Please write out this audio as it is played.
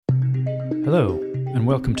Hello, and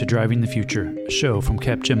welcome to Driving the Future, a show from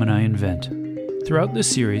Capgemini Invent. Throughout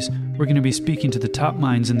this series, we're going to be speaking to the top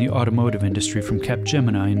minds in the automotive industry from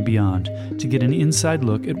Capgemini and beyond to get an inside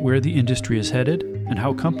look at where the industry is headed and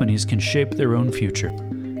how companies can shape their own future.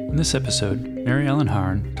 In this episode, Mary Ellen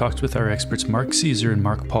Harn talks with our experts Mark Caesar and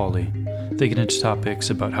Mark Pauly. They get into topics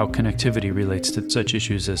about how connectivity relates to such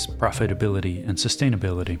issues as profitability and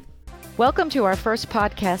sustainability. Welcome to our first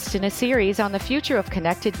podcast in a series on the future of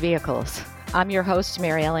connected vehicles. I'm your host,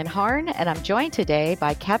 Mary Ellen Harn, and I'm joined today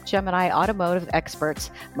by Capgemini automotive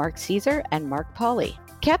experts Mark Caesar and Mark Pauly.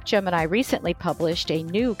 Capgemini recently published a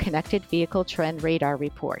new connected vehicle trend radar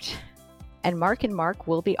report, and Mark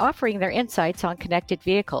will be offering their insights on connected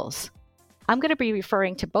vehicles. I'm going to be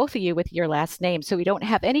referring to both of you with your last name so we don't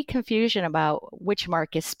have any confusion about which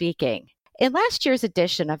Mark is speaking. In last year's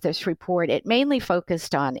edition of this report, it mainly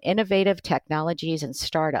focused on innovative technologies and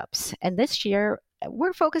startups. And this year,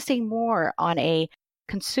 we're focusing more on a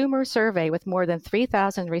consumer survey with more than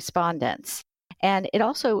 3,000 respondents. And it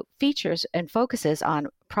also features and focuses on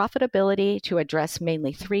profitability to address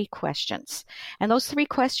mainly three questions. And those three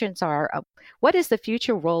questions are, what is the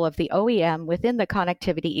future role of the OEM within the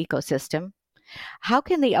connectivity ecosystem? How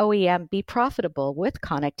can the OEM be profitable with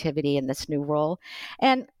connectivity in this new role?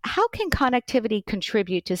 And how can connectivity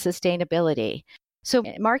contribute to sustainability? So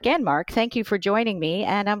Mark, thank you for joining me.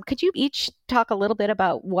 And could you each talk a little bit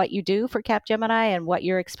about what you do for Capgemini and what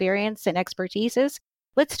your experience and expertise is?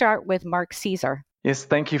 Let's start with Mark Caesar. Yes,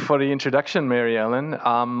 thank you for the introduction, Mary Ellen.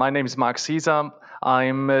 My name is Mark Caesar.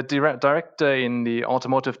 I'm a director in the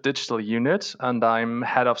Automotive Digital Unit, and I'm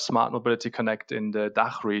head of Smart Mobility Connect in the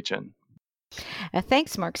DACH region.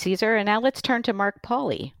 Thanks, Mark Caesar. And now let's turn to Mark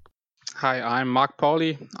Pauly. Hi, I'm Mark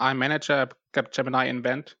Pauly. I'm manager at Capgemini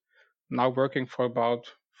Invent, now working for about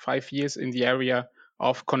 5 years in the area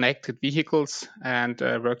of connected vehicles and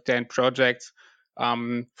work there in projects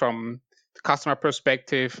from the customer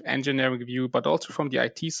perspective, engineering view, but also from the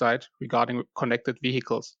IT side regarding connected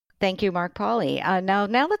vehicles. Thank you, Mark Pauly.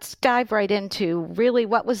 Now let's dive right into really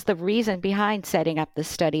what was the reason behind setting up this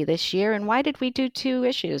study this year, and why did we do two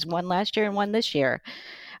issues, one last year and one this year?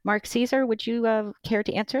 Mark Caesar, would you care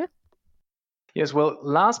to answer? Yes, well,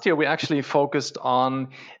 last year we actually focused on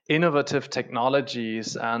innovative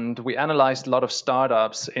technologies, and we analyzed a lot of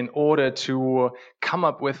startups in order to come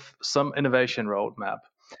up with some innovation roadmap.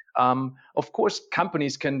 Of course,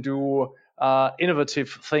 companies can do innovative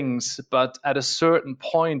things, but at a certain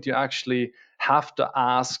point, you actually have to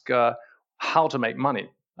ask how to make money.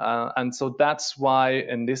 And so that's why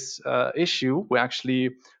in this issue, we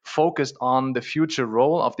actually focused on the future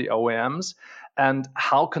role of the OEMs and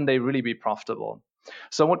how can they really be profitable.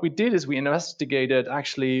 So what we did is we investigated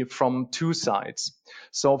actually from two sides.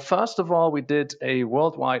 So first of all, we did a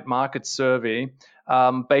worldwide market survey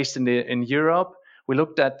based in Europe. We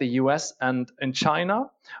looked at the US and in China,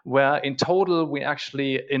 where in total we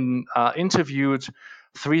actually interviewed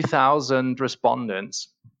 3,000 respondents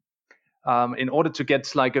in order to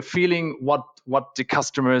get like a feeling what the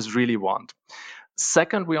customers really want.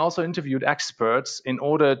 Second, we also interviewed experts in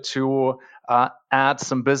order to add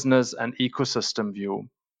some business and ecosystem view.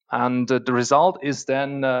 And the result is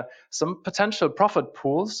then some potential profit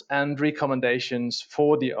pools and recommendations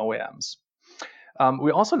for the OEMs.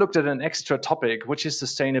 We also looked at an extra topic, which is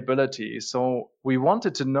sustainability. So we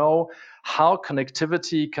wanted to know how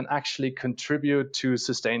connectivity can actually contribute to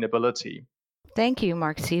sustainability. Thank you,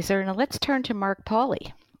 Mark Caesar. Now let's turn to Mark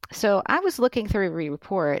Pauly. So I was looking through the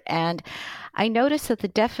report, and I noticed that the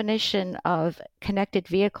definition of connected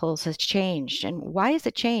vehicles has changed. And why has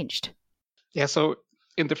it changed? Yeah, so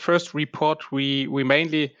in the first report, we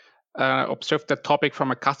mainly observed that topic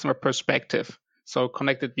from a customer perspective. So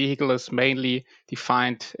connected vehicle is mainly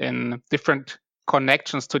defined in different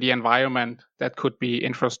connections to the environment. That could be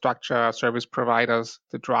infrastructure, service providers,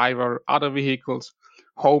 the driver, other vehicles,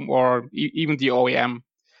 home, or even the OEM.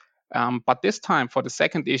 But this time, for the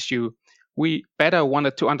second issue, we better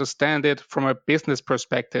wanted to understand it from a business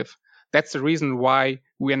perspective. That's the reason why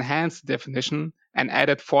we enhanced the definition and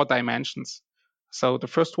added 4 dimensions. So the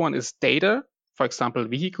first one is data, for example,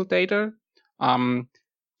 vehicle data.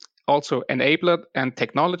 Also enabler and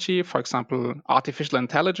technology, for example, artificial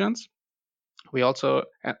intelligence. We also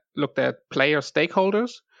looked at player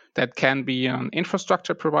stakeholders. That can be an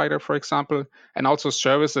infrastructure provider, for example, and also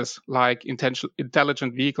services like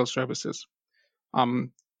intelligent vehicle services.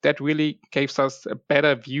 That really gives us a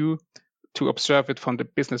better view to observe it from the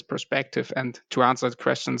business perspective and to answer the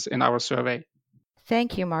questions in our survey.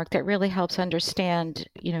 Thank you, Mark. That really helps understand,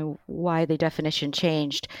 why the definition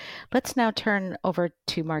changed. Let's now turn over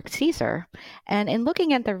to Mark Caesar. And in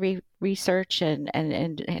looking at the research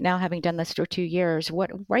and now having done this for 2 years,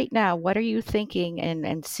 what are you thinking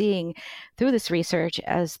and seeing through this research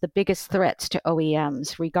as the biggest threats to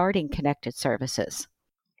OEMs regarding connected services?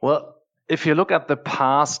 Well, if you look at the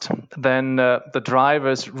past, then the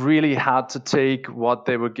drivers really had to take what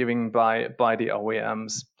they were given by the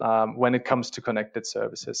OEMs when it comes to connected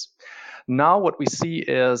services. Now what we see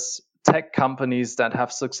is tech companies that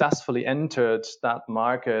have successfully entered that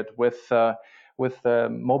market with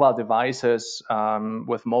mobile devices,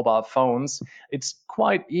 with mobile phones. It's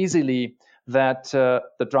quite easily that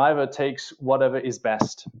the driver takes whatever is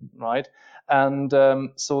best, right? And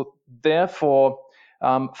so therefore,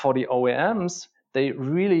 for the OEMs, they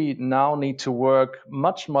really now need to work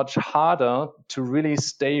much, much harder to really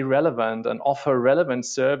stay relevant and offer relevant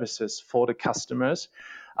services for the customers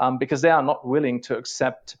because they are not willing to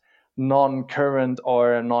accept non-current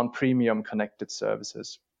or non-premium connected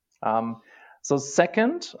services. So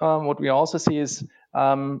second, what we also see is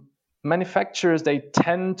manufacturers, they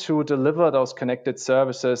tend to deliver those connected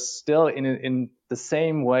services still in the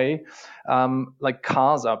same way like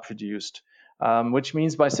cars are produced. Which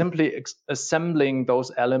means by simply assembling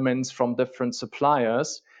those elements from different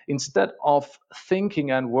suppliers instead of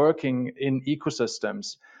thinking and working in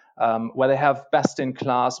ecosystems where they have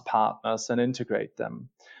best-in-class partners and integrate them.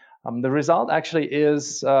 The result actually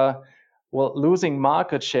is, losing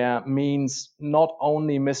market share means not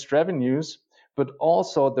only missed revenues, but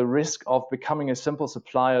also the risk of becoming a simple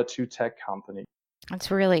supplier to tech companies.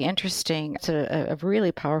 That's really interesting. It's a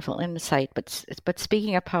really powerful insight. But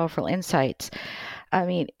speaking of powerful insights, I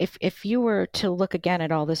mean, if you were to look again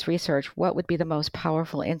at all this research, what would be the most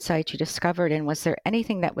powerful insight you discovered? And was there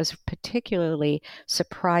anything that was particularly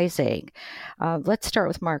surprising? Let's start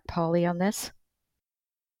with Mark Pauly on this.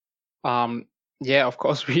 Yeah, of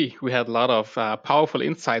course, we had a lot of powerful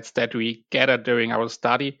insights that we gathered during our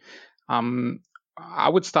study. I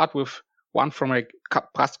would start with one from a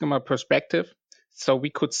customer perspective. So we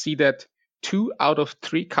could see that 2 out of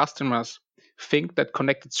 3 customers think that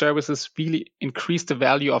connected services really increase the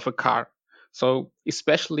value of a car. So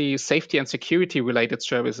especially safety and security related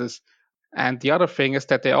services. And the other thing is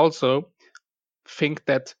that they also think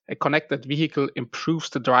that a connected vehicle improves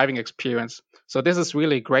the driving experience. So this is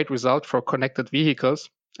really a great result for connected vehicles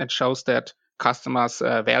and shows that customers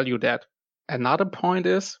value that. Another point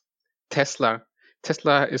is Tesla.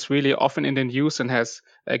 Tesla is really often in the news and has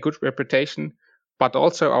a good reputation. But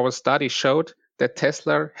also our study showed that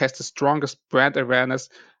Tesla has the strongest brand awareness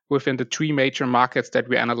within the 3 major markets that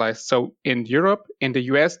we analyzed. So in Europe, in the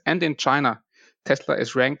US, and in China, Tesla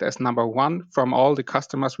is ranked as number 1 from all the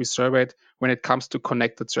customers we surveyed when it comes to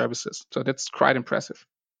connected services. So that's quite impressive.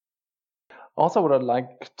 Also, what I'd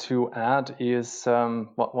like to add is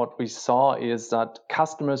what we saw is that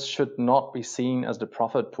customers should not be seen as the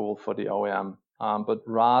profit pool for the OEM, but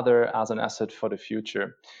rather as an asset for the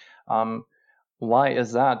future. Why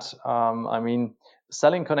is that? I mean,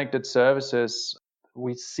 selling connected services,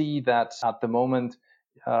 we see that at the moment,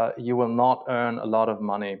 you will not earn a lot of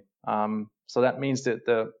money. So that means that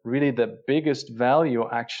the biggest value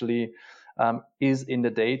actually is in the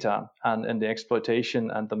data and in the exploitation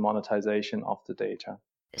and the monetization of the data.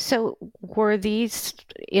 So were these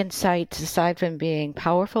insights, aside from being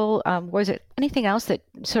powerful, was it anything else that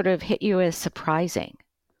sort of hit you as surprising?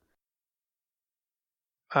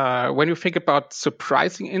 When you think about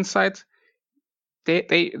surprising insights,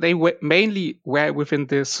 they were mainly within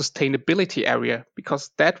the sustainability area,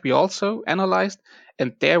 because that we also analyzed,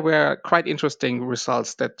 and there were quite interesting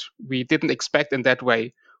results that we didn't expect in that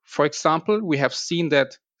way. For example, we have seen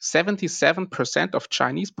that 77% of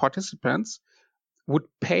Chinese participants would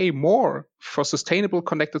pay more for sustainable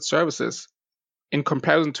connected services in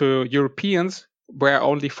comparison to Europeans, where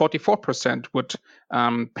only 44% would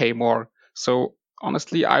pay more. So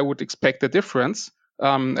honestly, I would expect the difference,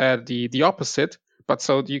 the opposite. But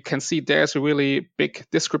so you can see there's a really big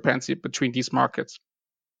discrepancy between these markets.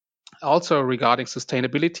 Also regarding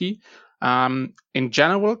sustainability, in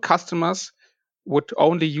general, customers would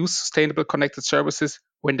only use sustainable connected services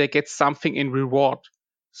when they get something in reward.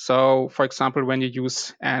 So, for example, when you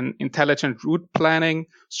use an intelligent route planning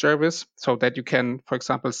service so that you can, for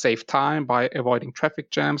example, save time by avoiding traffic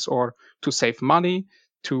jams, or to save money,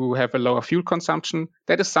 to have a lower fuel consumption,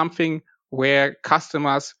 that is something where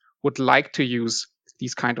customers would like to use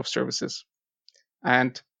these kind of services.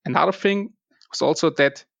 And another thing was also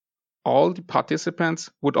that all the participants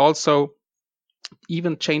would also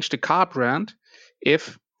even change the car brand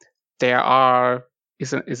if there are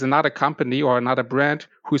is another company or another brand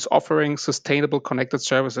who is offering sustainable connected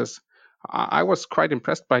services. I was quite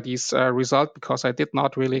impressed by these results because I did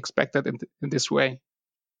not really expect it in this way.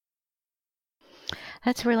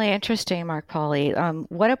 That's really interesting, Mark Pauly.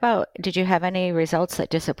 What about, did you have any results that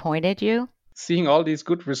disappointed you? Seeing all these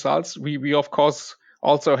good results, we of course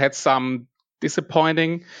also had some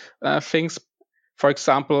disappointing things. For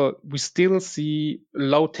example, we still see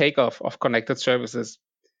low takeoff of connected services.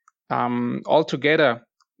 Altogether,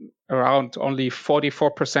 around only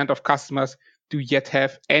 44% of customers do yet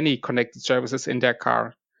have any connected services in their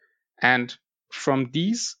car. And from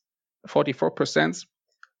these 44%,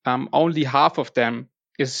 only half of them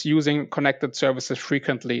is using connected services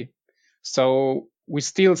frequently. So we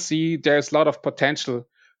still see there's a lot of potential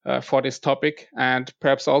for this topic, and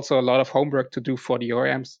perhaps also a lot of homework to do for the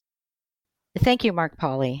OEMs. Thank you, Mark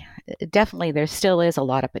Pauly. Definitely, there still is a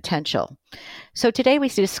lot of potential. So today we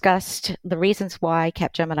discussed the reasons why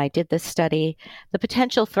Capgemini did this study, the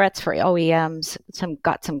potential threats for OEMs,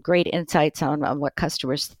 got some great insights on what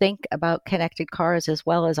customers think about connected cars as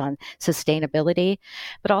well as on sustainability,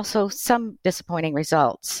 but also some disappointing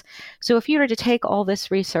results. So if you were to take all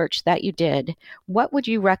this research that you did, what would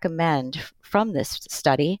you recommend from this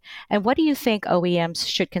study, and what do you think OEMs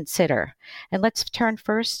should consider? And let's turn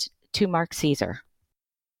first to Mark Caesar.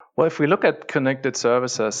 Well, if we look at connected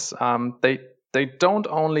services, they don't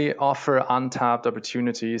only offer untapped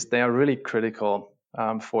opportunities, they are really critical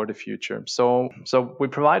for the future. So we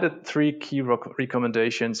provided 3 key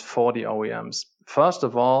recommendations for the OEMs. First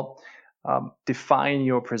of all, define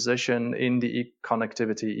your position in the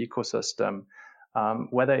connectivity ecosystem,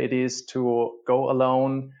 whether it is to go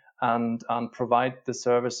alone and provide the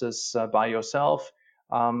services by yourself,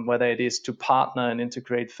 whether it is to partner and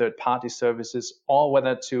integrate third-party services, or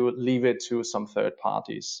whether to leave it to some third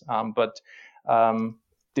parties. But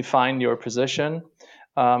define your position,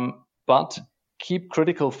 but keep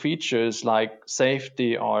critical features like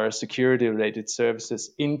safety or security-related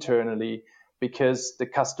services internally, because the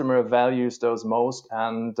customer values those most,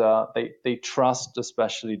 and they trust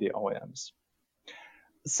especially the OEMs.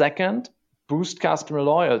 Second, boost customer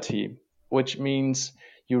loyalty, which means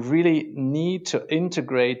you really need to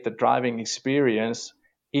integrate the driving experience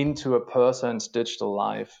into a person's digital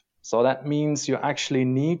life. So that means you actually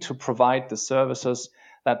need to provide the services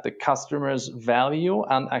that the customers value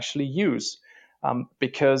and actually use,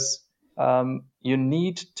 because you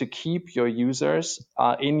need to keep your users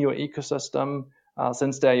in your ecosystem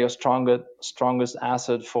since they're your strongest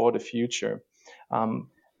asset for the future.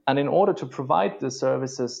 And in order to provide the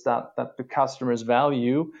services that the customers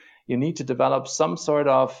value, you need to develop some sort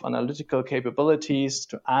of analytical capabilities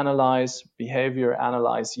to analyze behavior,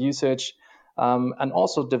 analyze usage, and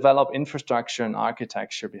also develop infrastructure and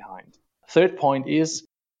architecture behind. Third point is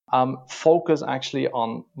focus actually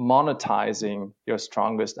on monetizing your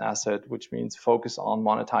strongest asset, which means focus on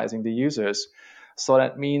monetizing the users. So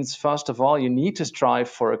that means, first of all, you need to strive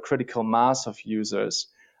for a critical mass of users.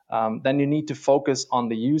 Then you need to focus on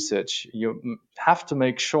the usage. You have to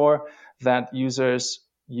make sure that users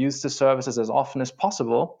use the services as often as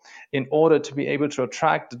possible in order to be able to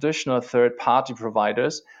attract additional third-party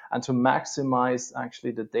providers and to maximize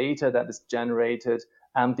actually the data that is generated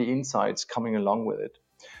and the insights coming along with it.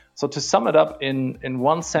 So to sum it up in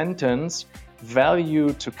one sentence,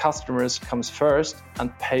 value to customers comes first and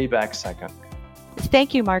payback second.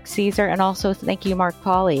 Thank you, Mark Caesar, and also thank you, Mark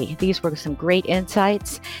Pauly. These were some great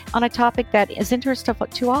insights on a topic that is interesting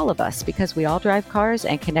to all of us because we all drive cars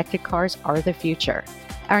and connected cars are the future.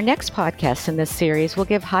 Our next podcast in this series will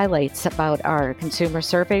give highlights about our consumer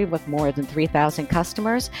survey with more than 3,000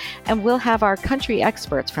 customers, and we'll have our country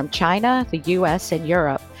experts from China, the US, and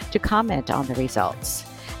Europe to comment on the results.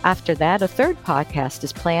 After that, a third podcast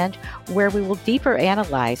is planned where we will deeper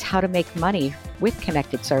analyze how to make money with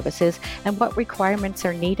connected services and what requirements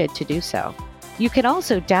are needed to do so. You can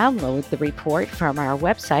also download the report from our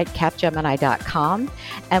website, capgemini.com,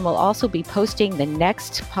 and we'll also be posting the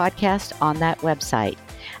next podcast on that website.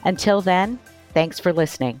 Until then, thanks for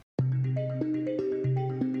listening.